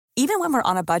Even when we're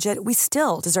on a budget, we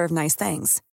still deserve nice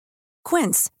things.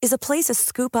 Quince is a place to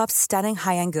scoop up stunning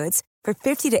high-end goods for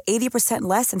 50 to 80%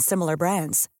 less than similar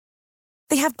brands.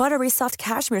 They have buttery soft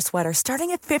cashmere sweaters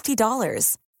starting at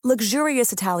 $50,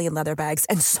 luxurious Italian leather bags,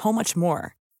 and so much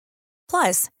more.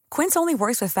 Plus, Quince only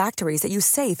works with factories that use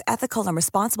safe, ethical, and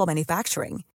responsible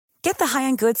manufacturing. Get the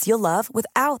high-end goods you'll love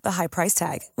without the high price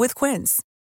tag with Quince.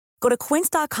 Go to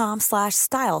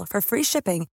quince.com/style for free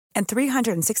shipping and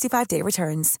 365-day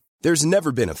returns. There's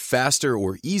never been a faster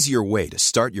or easier way to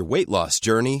start your weight loss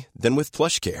journey than with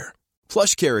PlushCare.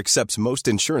 PlushCare accepts most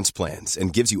insurance plans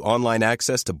and gives you online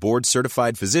access to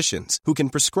board-certified physicians who can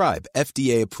prescribe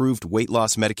FDA-approved weight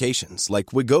loss medications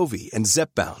like Wegovy and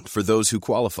Zepbound for those who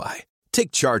qualify.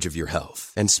 Take charge of your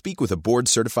health and speak with a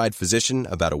board-certified physician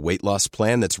about a weight loss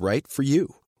plan that's right for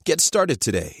you. Get started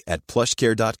today at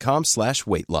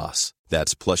plushcare.com/weight loss.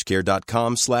 That's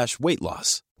plushcare.com/weight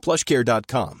loss.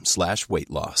 plushcare.com/weight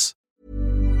loss.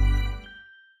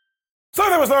 So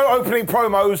there was no opening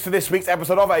promos to this week's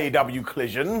episode of AEW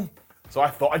Collision, so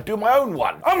I thought I'd do my own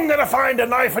one. I'm gonna find a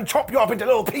knife and chop you up into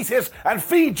little pieces and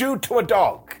feed you to a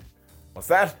dog. What's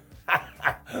that?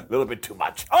 A little bit too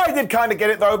much. I did kind of get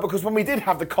it though, because when we did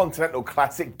have the Continental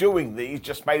Classic, doing these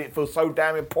just made it feel so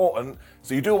damn important,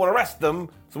 so you do want to rest them,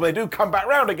 so when they do come back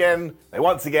round again, they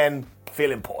once again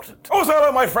feel important. Also,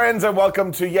 hello my friends, and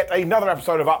welcome to yet another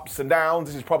episode of Ups and Downs.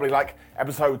 This is probably like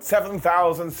episode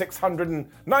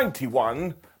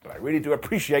 7691, but I really do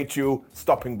appreciate you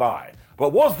stopping by.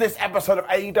 But was this episode of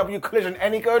AEW Collision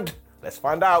any good? Let's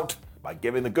find out by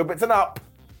giving the good bits an up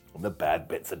and the bad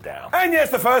bits are down. And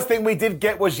yes, the first thing we did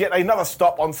get was yet another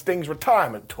stop on Sting's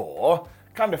retirement tour.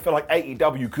 Kind of feel like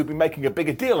AEW could be making a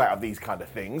bigger deal out of these kind of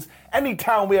things. Any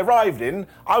town we arrived in,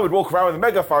 I would walk around with a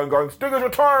megaphone going, Sting is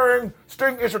retiring!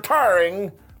 Sting is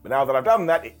retiring! But now that I've done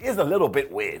that, it is a little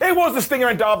bit weird. It was the Stinger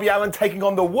and Darby Allin taking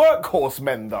on the Workhorse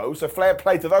Men, though, so fair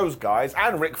play to those guys,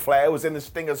 and Ric Flair was in the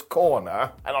Stinger's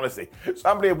corner. And honestly,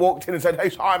 somebody had walked in and said, hey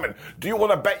Simon, do you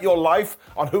want to bet your life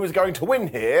on who is going to win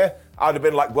here? I'd have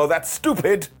been like, well, that's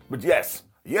stupid, but yes,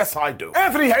 I do.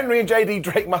 Anthony Henry and JD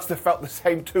Drake must have felt the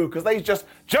same too, because they just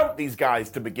jumped these guys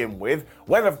to begin with,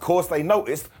 when of course they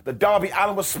noticed that Darby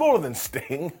Allin was smaller than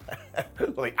Sting.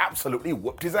 Well, they absolutely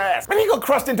whooped his ass. When he got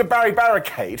crushed into Barry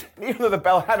Barricade, even though the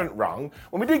bell hadn't rung,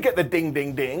 when we did get the ding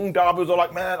ding ding, Darby was all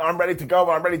like, man, I'm ready to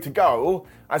go.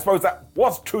 I suppose that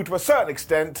was true to a certain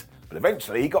extent, but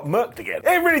eventually he got murked again.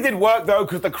 It really did work though,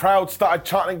 because the crowd started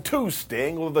chanting to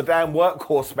Sting, although the damn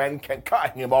Workhorse Men kept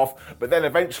cutting him off, but then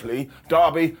eventually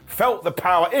Darby felt the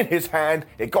power in his hand,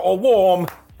 it got all warm,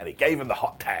 and he gave him the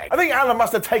hot tag. I think Alan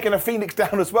must have taken a Phoenix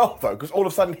down as well though, because all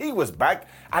of a sudden he was back,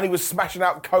 and he was smashing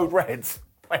out Code Reds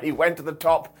when he went to the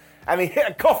top, and he hit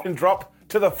a coffin drop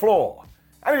to the floor.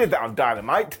 And he did that on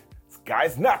Dynamite.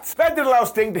 Guy's nuts. That did allow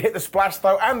Sting to hit the splash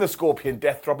though and the Scorpion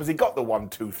Death Drop as he got the 1,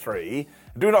 2, 3.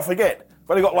 And do not forget,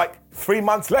 we've only got like 3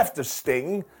 months left of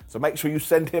Sting, so make sure you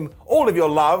send him all of your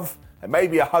love and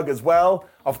maybe a hug as well.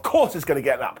 Of course it's going to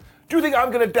get up. Do you think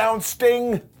I'm going to down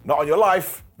Sting? Not on your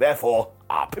life, therefore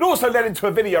up. It also led into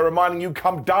a video reminding you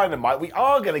come Dynamite, we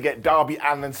are going to get Darby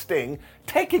Allin and Sting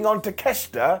taking on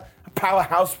Takeshita,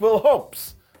 Powerhouse Will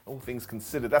Hobbs. All things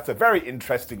considered, that's a very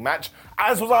interesting match,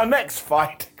 as was our next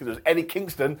fight, because it was Eddie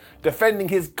Kingston defending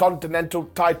his Continental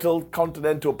title,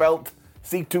 Continental belt,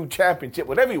 C2 Championship,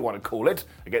 whatever you want to call it,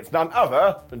 against none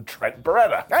other than Trent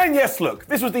Beretta. And yes, look,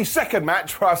 this was the second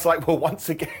match where I was like, well, once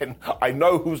again, I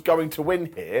know who's going to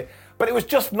win here, but it was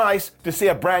just nice to see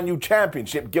a brand new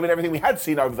championship, given everything we had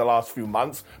seen over the last few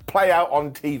months, play out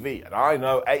on TV. And I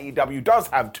know AEW does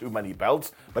have too many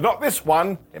belts, but not this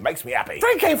one. It makes me happy.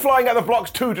 Trent came flying out the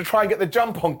blocks too to try and get the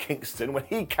jump on Kingston when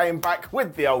he came back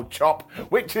with the old chop,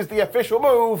 which is the official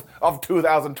move of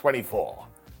 2024.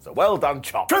 So well done,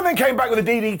 Chop. Trent then came back with a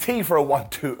DDT for a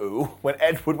 1-2-ooh when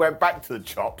Edward went back to the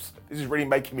chops. This is really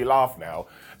making me laugh now.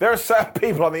 There are certain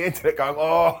people on the internet going,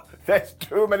 oh, there's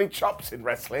too many chops in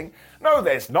wrestling. No,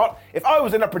 there's not. If I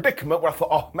was in a predicament where I thought,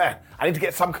 oh man, I need to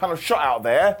get some kind of shot out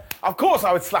there, of course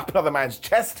I would slap another man's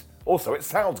chest. Also, it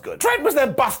sounds good. Trent was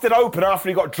then busted open after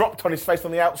he got dropped on his face on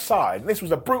the outside. And this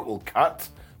was a brutal cut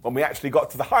when we actually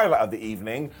got to the highlight of the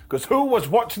evening, because who was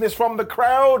watching this from the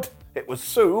crowd? It was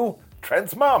Sue,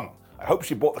 Trent's mum. I hope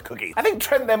she bought the cookies. I think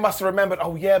Trent then must have remembered,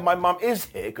 oh yeah, my mum is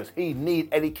here, because he need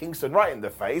Eddie Kingston right in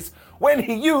the face when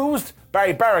he used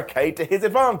Barry Barricade to his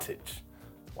advantage.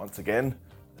 Once again,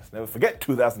 let's never forget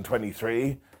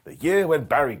 2023, the year when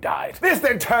Barry died. This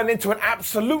then turned into an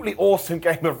absolutely awesome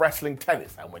game of wrestling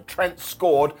tennis, and when Trent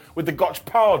scored with the Gotch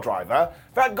power driver,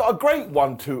 that got a great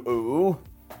 1-2-ooh.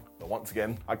 But once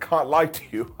again, I can't lie to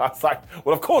you. I was like,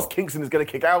 well, of course Kingston is going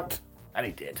to kick out. And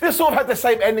he did. This sort of had the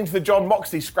same ending to the John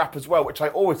Moxley scrap as well, which I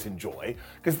always enjoy,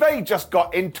 because they just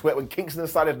got into it when Kingston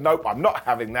decided, nope, I'm not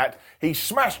having that. He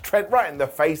smashed Trent right in the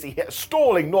face, he hit a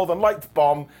stalling Northern Lights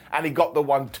bomb, and he got the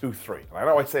 1, 2, 3. And I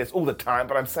know I say this all the time,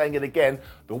 but I'm saying it again.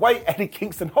 The way Eddie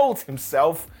Kingston holds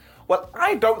himself, well,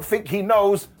 I don't think he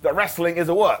knows that wrestling is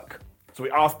a work. So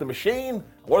we asked the Machine,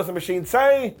 what does the Machine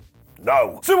say?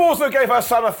 No. Sue also gave her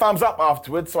son a thumbs up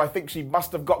afterwards, so I think she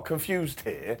must have got confused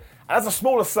here. And as a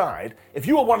small aside, if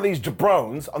you are one of these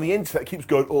jabrones on the internet that keeps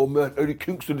going, oh man, Eddie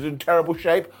Kingston is in terrible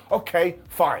shape, okay,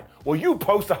 fine. Well, you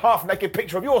post a half-naked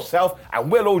picture of yourself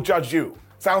and we'll all judge you.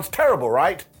 Sounds terrible,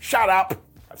 right? Shut up.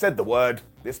 I said the word.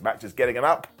 This match is getting an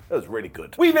up. It was really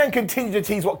good. We then continue to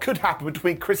tease what could happen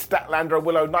between Chris Statlander and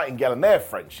Willow Nightingale and their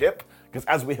friendship, because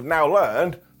as we have now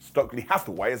learned, Stokely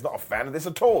Hathaway is not a fan of this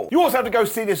at all. You also have to go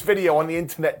see this video on the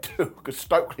internet too, because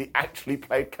Stokely actually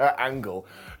played Kurt Angle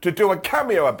to do a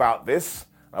cameo about this.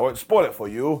 I won't spoil it for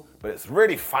you, but it's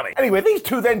really funny. Anyway, these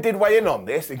two then did weigh in on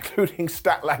this, including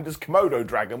Statlander's Komodo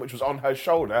dragon, which was on her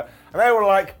shoulder, and they were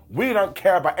like, we don't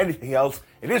care about anything else.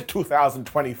 It is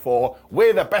 2024.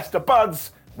 We're the best of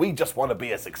buds. We just want to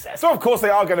be a success. So of course they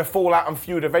are going to fall out and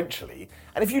feud eventually.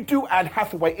 And if you do add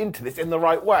Hathaway into this in the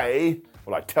right way,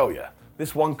 well, I tell you,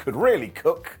 this one could really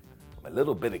cook. I'm a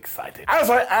little bit excited. As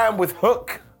I am with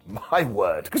Hook, my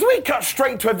word. Because we cut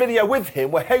straight to a video with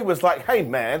him where he was like, hey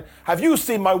man, have you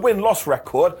seen my win-loss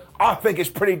record? I think it's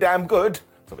pretty damn good.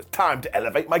 So it's time to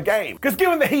elevate my game. Because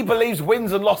given that he believes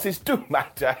wins and losses do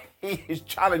matter, he is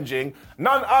challenging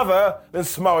none other than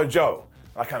Samoa Joe.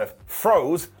 I kind of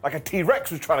froze like a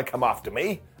T-Rex was trying to come after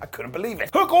me. I couldn't believe it.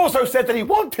 Hook also said that he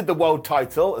wanted the world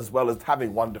title as well as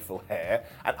having wonderful hair.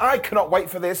 And I cannot wait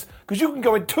for this because you can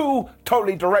go in two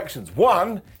totally directions.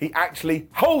 One, he actually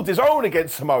holds his own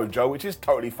against Samoa Joe, which is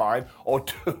totally fine. Or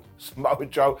two, Samoa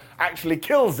Joe actually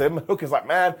kills him. Hook is like,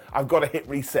 man, I've got to hit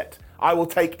reset. I will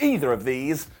take either of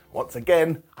these. Once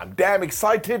again, I'm damn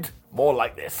excited. More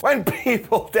like this. When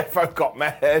people defo got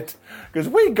mad, because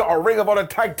we got a Ring of Honor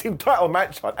tag team title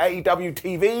match on AEW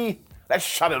TV, let's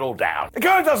shut it all down. It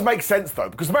kind of does make sense though,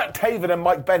 because Matt Taven and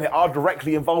Mike Bennett are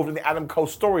directly involved in the Adam Cole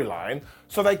storyline,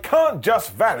 so they can't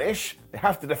just vanish. They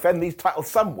have to defend these titles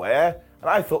somewhere, and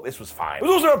I thought this was fine. It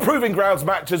was also a Proving Grounds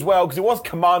match as well, because it was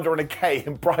Commander and a K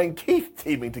and Brian Keith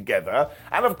teaming together,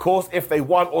 and of course, if they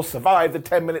won or survived the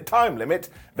 10-minute time limit,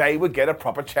 they would get a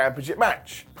proper championship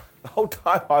match. The whole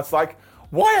time I was like,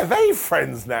 why are they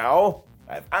friends now?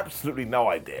 I have absolutely no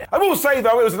idea. I will say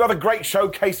though, it was another great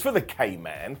showcase for the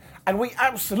K-Man, and we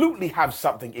absolutely have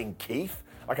something in Keith.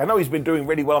 Like, I know he's been doing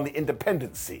really well on the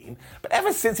independent scene, but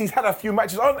ever since he's had a few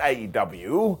matches on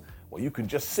AEW, well, you can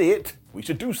just see it. We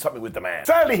should do something with the man.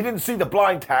 Sadly, he didn't see the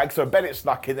blind tag, so Bennett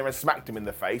snuck in there and smacked him in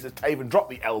the face as Taven dropped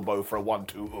the elbow for a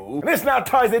 1-2-ooh. And this now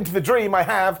ties into the dream I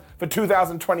have for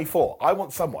 2024. I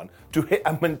want someone to hit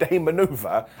a mundane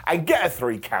maneuver and get a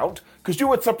 3 count, because you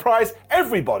would surprise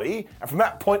everybody, and from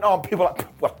that point on, people are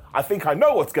like, well, I think I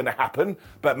know what's going to happen,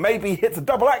 but maybe he hits a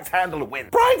double axe handle and wins.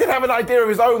 Brian did have an idea of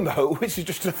his own, though, which is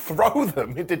just to throw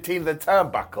them into Teen the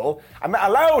Turnbuckle, and that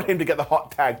allowed him to get the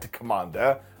hot tag to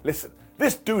Commander. Listen,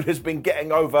 this dude has been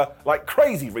getting over like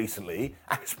crazy recently,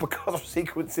 and it's because of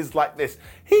sequences like this.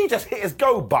 He just hit his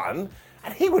go button,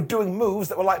 and he was doing moves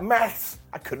that were like maths.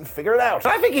 I couldn't figure it out.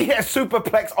 And I think he hit a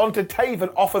superplex onto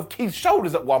Taven off of Keith's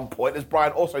shoulders at one point, as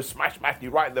Brian also smashed Matthew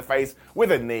right in the face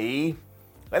with a knee.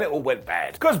 Then it all went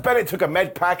bad. Because Bennett took a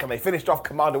med pack and they finished off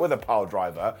Commander with a pile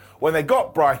driver, when they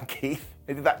got Brian Keith,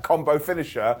 they did that combo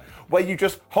finisher where you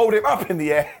just hold him up in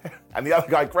the air and the other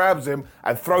guy grabs him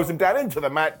and throws him down into the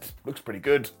mat. Looks pretty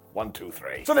good. 1, 2,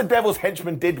 3. So the Devil's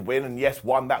Henchman did win, and yes,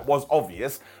 1, that was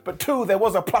obvious. But 2, there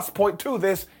was a plus point to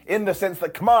this in the sense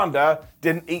that Commander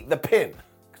didn't eat the pin.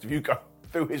 Because if you go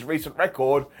through his recent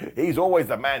record, he's always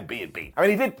the man being beat. I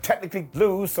mean, he did technically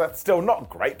lose, so that's still not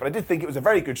great, but I did think it was a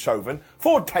very good showman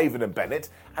for Taven and Bennett,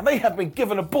 and they have been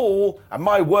given a ball, and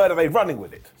my word, are they running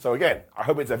with it. So again, I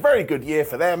hope it's a very good year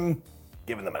for them,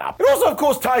 giving them an up. It also, of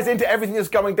course, ties into everything that's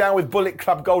going down with Bullet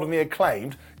Club Gold and the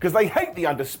Acclaimed, because they hate the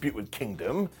Undisputed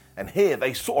Kingdom, and here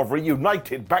they sort of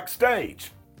reunited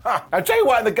backstage. Now, Jay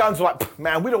White and the Guns were like,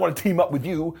 man, we don't want to team up with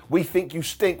you. We think you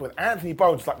stink. With Anthony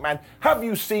Bones, like, man, have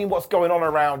you seen what's going on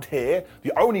around here?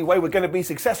 The only way we're going to be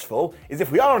successful is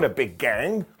if we are in a big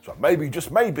gang. So maybe, just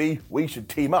maybe, we should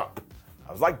team up.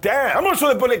 I was like, damn. I'm not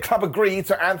sure the Bullet Club agreed,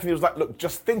 so Anthony was like, look,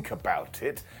 just think about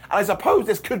it. And I suppose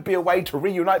this could be a way to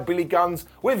reunite Billy Guns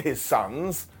with his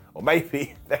sons. Or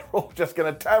maybe they're all just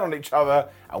going to turn on each other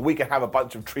and we can have a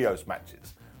bunch of trios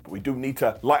matches. But we do need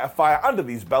to light a fire under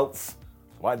these belts.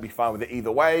 I'd be fine with it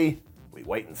either way. We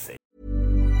wait and see.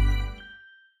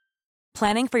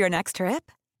 Planning for your next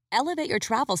trip? Elevate your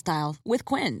travel style with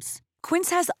Quince. Quince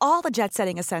has all the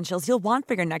jet-setting essentials you'll want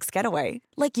for your next getaway,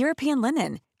 like European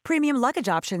linen, premium luggage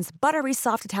options, buttery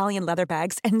soft Italian leather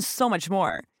bags, and so much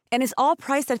more. And is all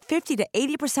priced at 50 to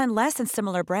 80% less than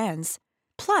similar brands.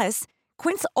 Plus,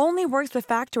 Quince only works with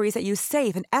factories that use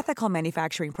safe and ethical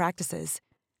manufacturing practices.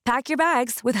 Pack your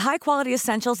bags with high-quality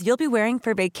essentials you'll be wearing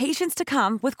for vacations to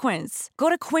come with Quince. Go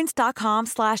to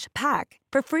quince.com/pack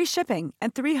for free shipping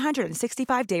and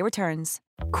 365-day returns.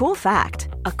 Cool fact,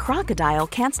 a crocodile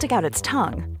can't stick out its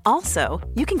tongue. Also,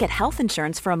 you can get health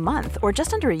insurance for a month or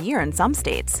just under a year in some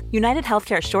states. United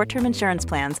Healthcare short-term insurance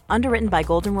plans, underwritten by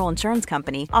Golden Rule Insurance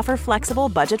Company, offer flexible,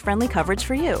 budget-friendly coverage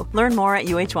for you. Learn more at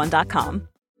uh1.com.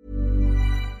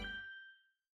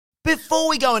 Before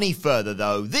we go any further,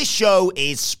 though, this show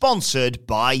is sponsored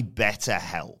by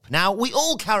BetterHelp. Now, we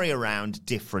all carry around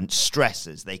different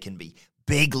stressors. They can be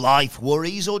big life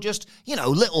worries or just,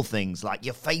 little things like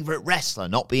your favorite wrestler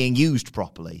not being used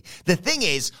properly. The thing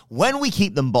is, when we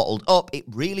keep them bottled up, it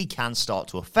really can start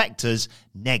to affect us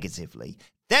negatively.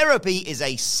 Therapy is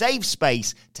a safe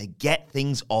space to get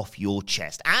things off your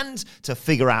chest and to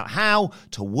figure out how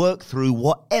to work through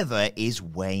whatever is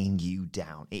weighing you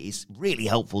down. It is really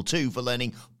helpful too for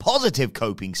learning positive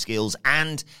coping skills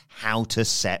and how to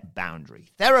set boundaries.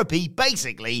 Therapy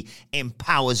basically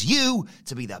empowers you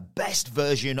to be the best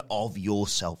version of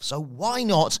yourself. So why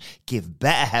not give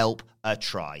BetterHelp a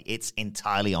try? It's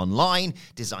entirely online,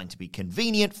 designed to be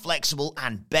convenient, flexible,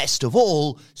 and best of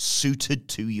all, suited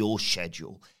to your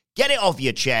schedule. Get it off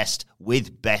your chest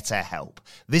with BetterHelp.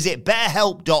 Visit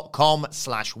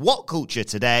betterhelp.com/whatculture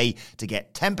today to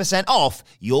get 10% off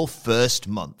your first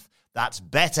month. That's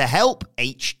BetterHelp,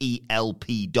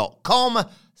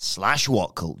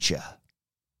 HELP.com/whatculture.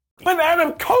 When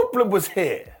Adam Copeland was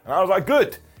here, and I was like,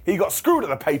 good, he got screwed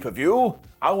at the pay-per-view.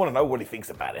 I want to know what he thinks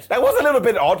about it. That was a little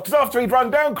bit odd, because after he'd run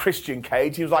down Christian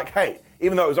Cage, he was like, hey,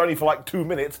 even though it was only for like 2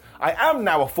 minutes, I am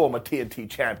now a former TNT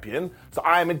champion, so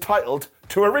I am entitled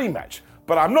to a rematch.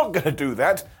 But I'm not going to do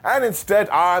that, and instead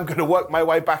I'm going to work my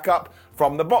way back up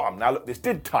from the bottom. Now look, this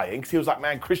did tie in, because he was like,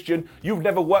 man, Christian, you've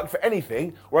never worked for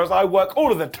anything, whereas I work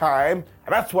all of the time,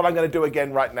 and that's what I'm going to do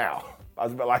again right now. I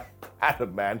was a bit like,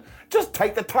 Adam, man, just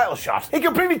take the title shot. He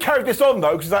completely carried this on,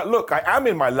 though, because he's like, look, I am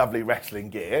in my lovely wrestling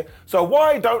gear, so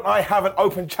why don't I have an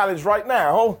open challenge right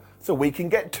now so we can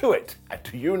get to it? And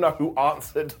do you know who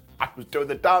answered? I was doing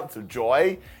the dance of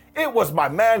joy. It was my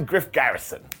man, Griff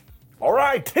Garrison. All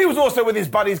right. He was also with his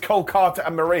buddies Cole Carter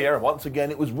and Maria, and once again,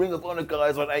 it was Ring of Honor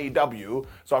guys on AEW,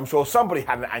 so I'm sure somebody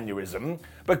had an aneurysm.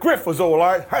 But Griff was all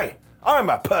like, hey,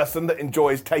 I'm a person that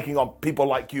enjoys taking on people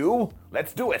like you.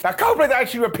 Let's do it. Now, Copeland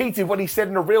actually repeated what he said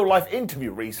in a real-life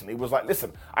interview recently. He was like,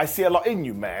 listen, I see a lot in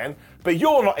you, man, but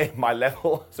you're not in my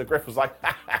level. So Griff was like,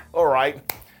 all right.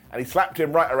 And he slapped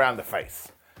him right around the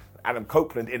face. Adam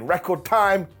Copeland, in record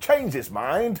time, changed his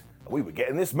mind. We were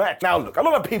getting this match. Now, look, a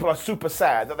lot of people are super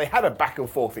sad that they had a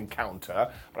back-and-forth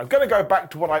encounter, but I'm going to go back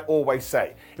to what I always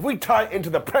say. If we tie it into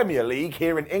the Premier League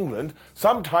here in England,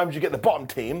 sometimes you get the bottom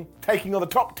team taking on the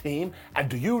top team, and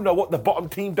do you know what the bottom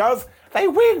team does? They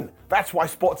win. That's why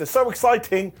sports are so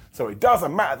exciting, so it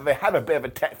doesn't matter that they had a bit of a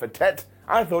tete-for-tete.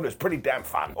 I thought it was pretty damn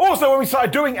fun. Also, when we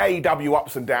started doing AEW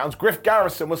ups and downs, Griff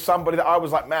Garrison was somebody that I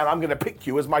was like, man, I'm going to pick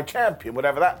you as my champion,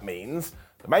 whatever that means.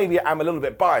 So maybe I'm a little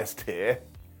bit biased here.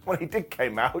 When he did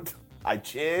came out, I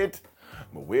cheered.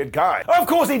 I'm a weird guy. Of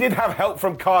course, he did have help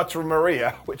from Carter and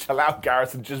Maria, which allowed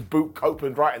Garrison to just boot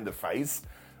Copeland right in the face.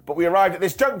 But we arrived at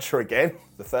this juncture again,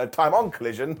 the third time on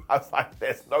Collision. I was like,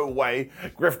 there's no way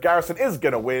Griff Garrison is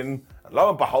going to win. And lo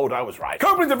and behold, I was right.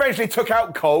 Copeland eventually took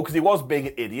out Cole because he was being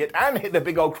an idiot and hit the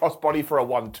big old crossbody for a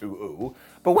 1-2-ooh.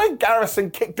 But when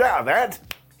Garrison kicked out of that,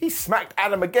 he smacked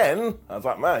Adam again. I was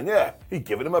like, man, yeah, he'd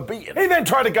given him a beating. He then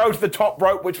tried to go to the top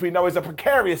rope, which we know is a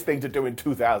precarious thing to do in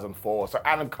 2004. So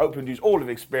Adam Copeland used all of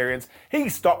his experience. He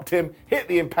stopped him, hit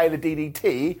the Impaler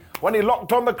DDT when he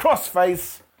locked on the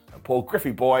crossface. And poor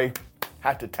Griffey boy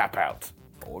had to tap out.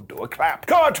 Or do a clap.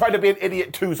 Card tried to be an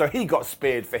idiot too, so he got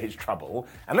speared for his trouble.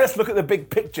 And let's look at the big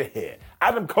picture here.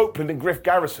 Adam Copeland and Griff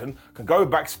Garrison can go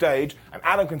backstage, and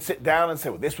Adam can sit down and say,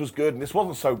 well, this was good and this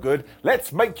wasn't so good.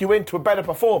 Let's make you into a better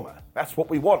performer. That's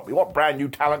what we want. We want brand new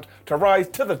talent to rise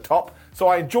to the top. So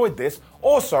I enjoyed this.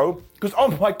 Also, because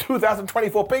on my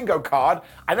 2024 bingo card,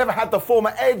 I never had the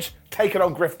former Edge taking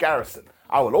on Griff Garrison.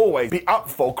 I will always be up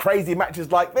for crazy matches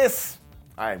like this.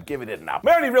 I am giving it an up.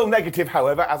 My only real negative,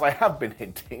 however, as I have been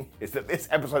hinting, is that this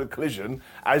episode of Collision,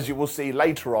 as you will see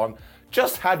later on,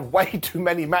 just had way too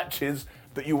many matches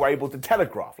that you were able to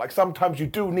telegraph. Like sometimes you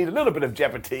do need a little bit of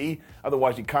jeopardy,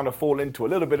 otherwise you kind of fall into a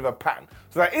little bit of a pattern.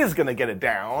 So that is going to get it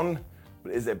down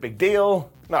But is it a big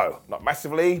deal? No, not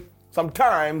massively.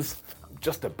 Sometimes I'm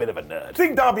just a bit of a nerd.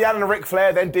 Sting, Darby Allin and Ric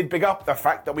Flair then did big up the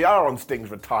fact that we are on Sting's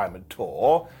retirement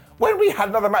tour when we had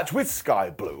another match with Sky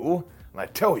Blue. And I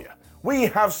tell you, we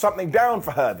have something down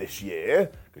for her this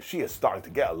year, because she is starting to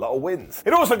get a lot of wins.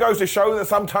 It also goes to show that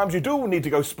sometimes you do need to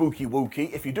go spooky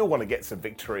wooky if you do want to get some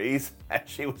victories, and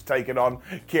she was taking on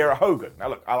Kiera Hogan. Now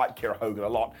look, I like Kiera Hogan a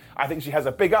lot. I think she has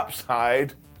a big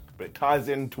upside, but it ties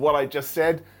into what I just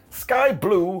said. Sky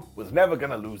Blue was never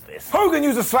going to lose this. Hogan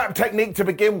used a slap technique to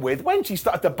begin with. When she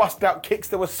started to bust out kicks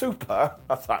that were super,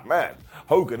 I was like, man,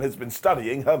 Hogan has been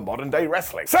studying her modern day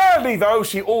wrestling. Sadly though,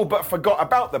 she all but forgot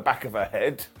about the back of her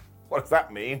head. What does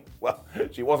that mean? Well,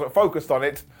 she wasn't focused on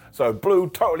it, so Blue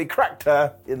totally cracked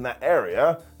her in that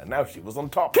area, and now she was on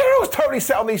top. Kiera was totally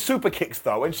set on these super kicks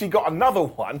though, and she got another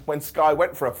one when Sky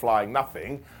went for a flying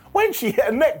nothing, when she hit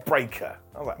a neck breaker.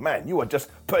 I was like, man, you are just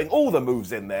putting all the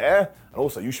moves in there, and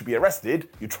also you should be arrested.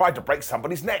 You tried to break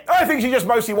somebody's neck. I think she just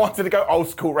mostly wanted to go old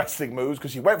school wrestling moves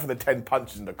because she went for the 10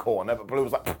 punches in the corner, but Blue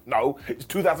was like, no, it's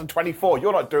 2024,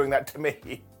 you're not doing that to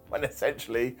me. When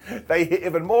essentially, they hit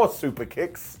even more super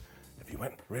kicks. If you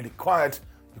went really quiet,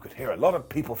 you could hear a lot of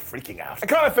people freaking out. I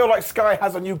kind of feel like Sky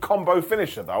has a new combo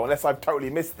finisher though, unless I've totally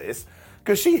missed this,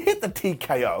 because she hit the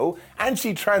TKO and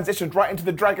she transitioned right into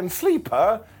the Dragon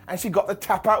Sleeper and she got the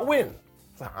tap out win.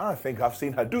 So I think I've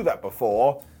seen her do that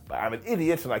before, but I'm an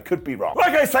idiot and I could be wrong.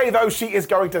 Like I say though, she is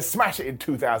going to smash it in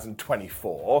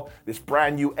 2024. This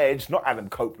brand new edge, not Adam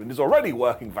Copeland, is already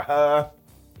working for her.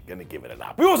 Gonna give it an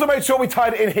up. We also made sure we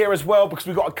tied it in here as well because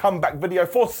we got a comeback video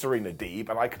for Serena Deeb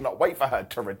and I cannot wait for her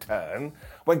to return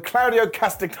when Claudio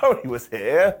Castagnoli was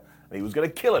here and he was gonna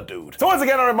kill a dude. So once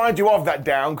again I remind you of that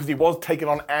down because he was taking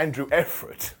on Andrew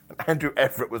Everett and Andrew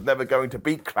Everett was never going to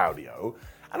beat Claudio.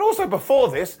 And also before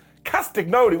this,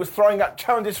 Castagnoli was throwing out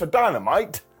challenges for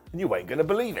Dynamite and you ain't gonna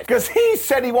believe it. Because he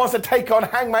said he wants to take on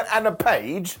Hangman Adam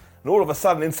Page and all of a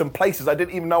sudden in some places I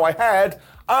didn't even know I had,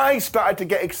 I started to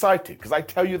get excited, because I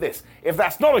tell you this, if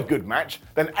that's not a good match,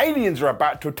 then aliens are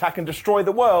about to attack and destroy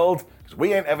the world, because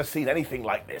we ain't ever seen anything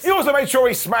like this. He also made sure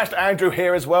he smashed Andrew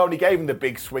here as well, and he gave him the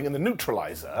big swing and the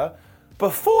neutralizer,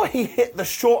 before he hit the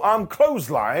short arm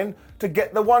clothesline to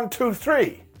get the 1, 2,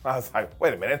 3. I was like,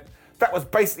 wait a minute, that was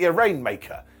basically a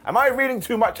rainmaker. Am I reading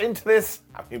too much into this?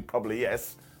 I mean, probably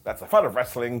yes. That's the fun of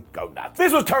wrestling, go nuts.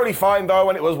 This was totally fine though,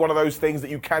 and it was one of those things that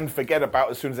you can forget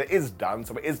about as soon as it is done,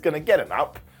 so it is going to get an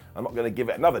up. I'm not going to give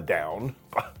it another down,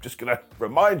 but I'm just going to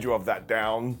remind you of that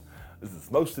down. This is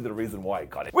mostly the reason why I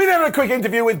got it. We then had a quick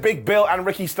interview with Big Bill and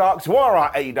Ricky Starks, who are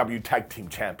our AEW Tag Team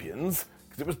Champions,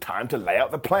 because it was time to lay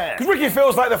out the plan. Because Ricky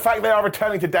feels like the fact they are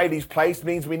returning to Daily's Place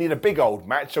means we need a big old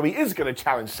match, so he is going to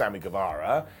challenge Sammy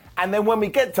Guevara. And then when we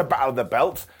get to Battle of the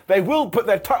Belts, they will put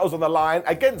their titles on the line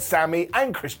against Sammy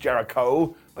and Chris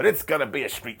Jericho, but it's going to be a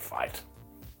street fight.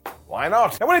 Why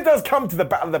not? And when it does come to the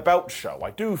Battle of the Belt show,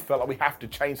 I do feel like we have to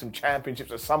change some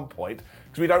championships at some point,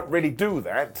 because we don't really do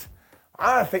that.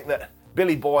 I think that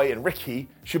Billy Boy and Ricky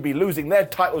should be losing their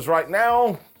titles right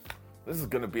now. This is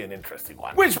going to be an interesting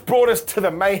one. Which brought us to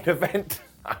the main event.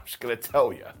 I'm just going to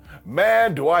tell you,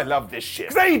 man, do I love this shit.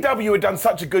 Because AEW had done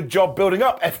such a good job building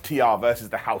up FTR versus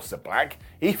the House of Black,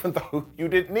 even though you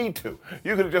didn't need to.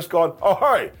 You could have just gone, oh,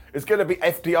 hey, it's going to be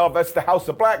FTR versus the House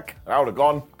of Black. And I would have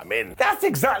gone, I'm in. That's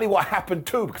exactly what happened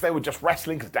too, because they were just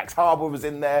wrestling because Dax Harbour was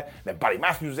in there, then Buddy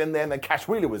Matthews was in there, and then Cash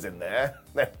Wheeler was in there.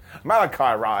 Then Malachi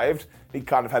arrived. He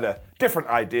kind of had a different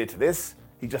idea to this.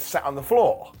 He just sat on the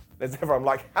floor. I'm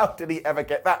like, how did he ever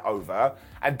get that over?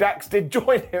 And Dax did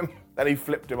join him. Then he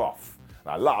flipped him off.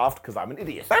 And I laughed because I'm an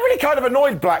idiot. That really kind of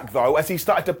annoyed Black though, as he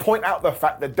started to point out the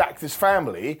fact that Dax's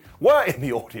family were in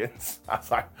the audience. I was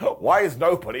like, why is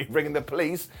nobody ringing the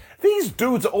police? These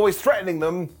dudes are always threatening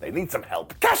them. They need some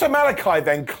help. Cash and Malachi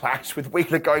then clashed with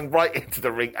Wheeler going right into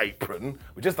the ring apron,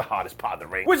 which is the hardest part of the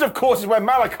ring. Which of course is when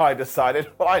Malachi decided,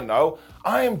 well, I know,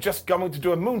 I am just going to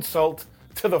do a moonsault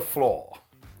to the floor.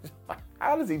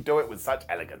 How does he do it with such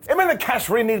elegance? It meant that Cash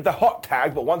really needed the hot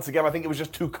tag, but once again, I think it was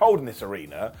just too cold in this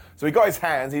arena. So he got his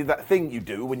hands, he did that thing you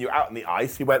do when you're out in the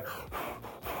ice. He went,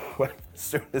 as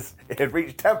soon as it had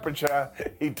reached temperature,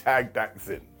 he tagged Dax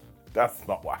in. That's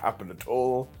not what happened at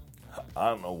all. I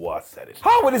don't know why I said it.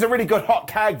 Harwood is a really good hot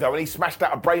tag though, and he smashed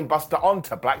out a brainbuster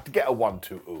onto Black to get a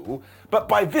 1-2-ooh. But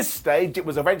by this stage, it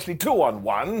was eventually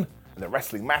 2-on-1. And the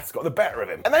wrestling maths got the better of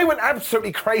him. And they went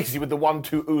absolutely crazy with the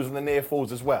 1-2-oohs and the near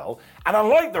falls as well. And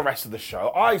unlike the rest of the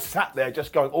show, I sat there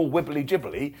just going all wibbly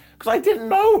jibbly because I didn't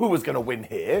know who was going to win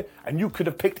here. And you could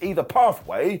have picked either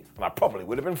pathway, and I probably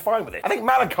would have been fine with it. I think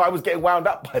Malachi was getting wound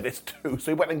up by this too,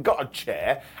 so he went and got a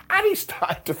chair, and he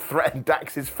started to threaten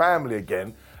Dax's family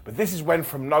again. But this is when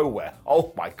from nowhere,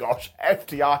 oh my gosh,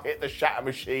 FTR hit the Shatter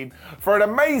Machine for an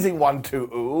amazing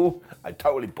 1-2. Ooh, I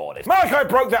totally bought it. Malachi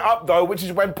broke that up though, which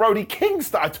is when Brody King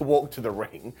started to walk to the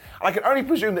ring. And I can only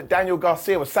presume that Daniel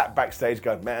Garcia was sat backstage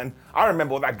going, man, I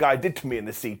remember what that guy did to me in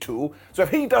the C2. So if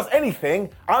he does anything,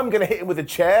 I'm going to hit him with a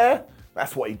chair.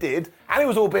 That's what he did. And he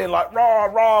was all being like, rah,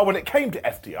 rah, when it came to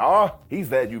FTR. He's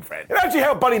their new friend. It actually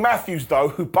helped Buddy Matthews, though,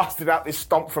 who busted out this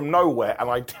stomp from nowhere. And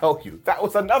I tell you, that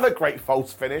was another great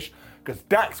false finish, because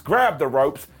Dax grabbed the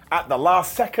ropes at the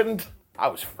last second. I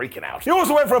was freaking out. He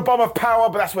also went for a bomb of power,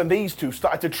 but that's when these two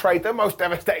started to trade the most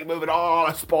devastating move in all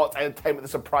of sports entertainment, the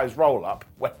surprise roll-up,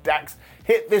 where Dax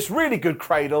hit this really good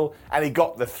cradle, and he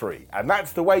got the 3. And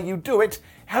that's the way you do it. It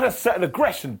had a certain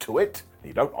aggression to it.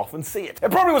 You don't often see it.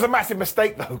 It probably was a massive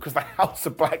mistake, though, because the House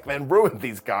of Black then ruined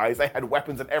these guys. They had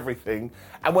weapons and everything.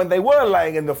 And when they were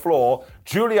laying in the floor,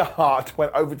 Julia Hart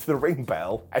went over to the ring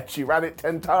bell and she ran it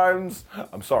 10 times.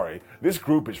 I'm sorry. This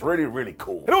group is really, really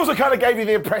cool. It also kind of gave you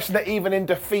the impression that even in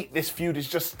defeat, this feud is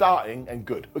just starting and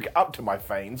good. Look up to my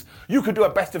veins. You could do a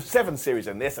best of 7 series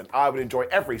in this and I would enjoy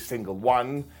every single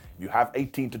one. If you have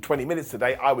 18 to 20 minutes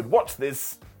today, I would watch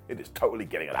this. It is totally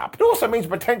getting it up. It also means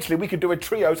potentially we could do a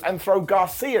trios and throw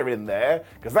Garcia in there,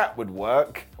 because that would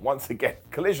work. Once again,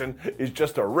 Collision is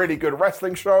just a really good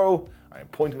wrestling show. I am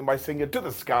pointing my finger to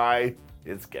the sky.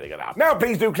 It's getting it up. Now,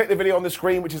 please do click the video on the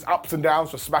screen, which is ups and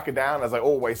downs for SmackDown. As I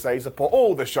always say, support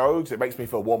all the shows. It makes me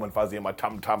feel warm and fuzzy in my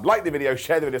tum-tum. Like the video,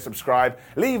 share the video, subscribe,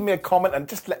 leave me a comment, and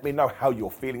just let me know how you're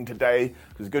feeling today.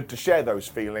 It's good to share those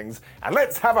feelings. And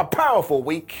let's have a powerful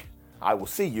week. I will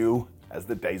see you as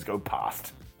the days go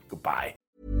past. Goodbye.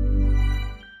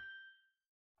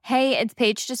 Hey, it's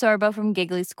Paige DeSorbo from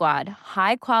Giggly Squad.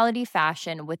 High quality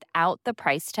fashion without the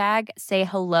price tag. Say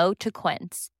hello to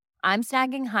Quince. I'm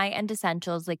snagging high-end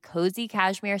essentials like cozy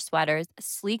cashmere sweaters,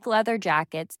 sleek leather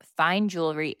jackets, fine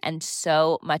jewelry, and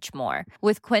so much more.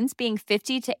 With Quince being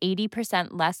 50 to 80%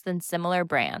 less than similar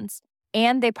brands.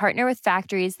 And they partner with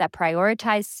factories that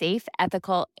prioritize safe,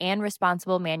 ethical, and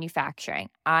responsible manufacturing.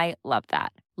 I love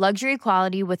that. Luxury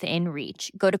quality within reach.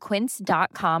 Go to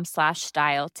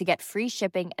quince.com/style to get free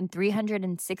shipping and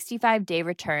 365-day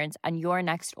returns on your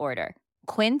next order.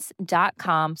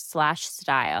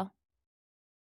 Quince.com/style.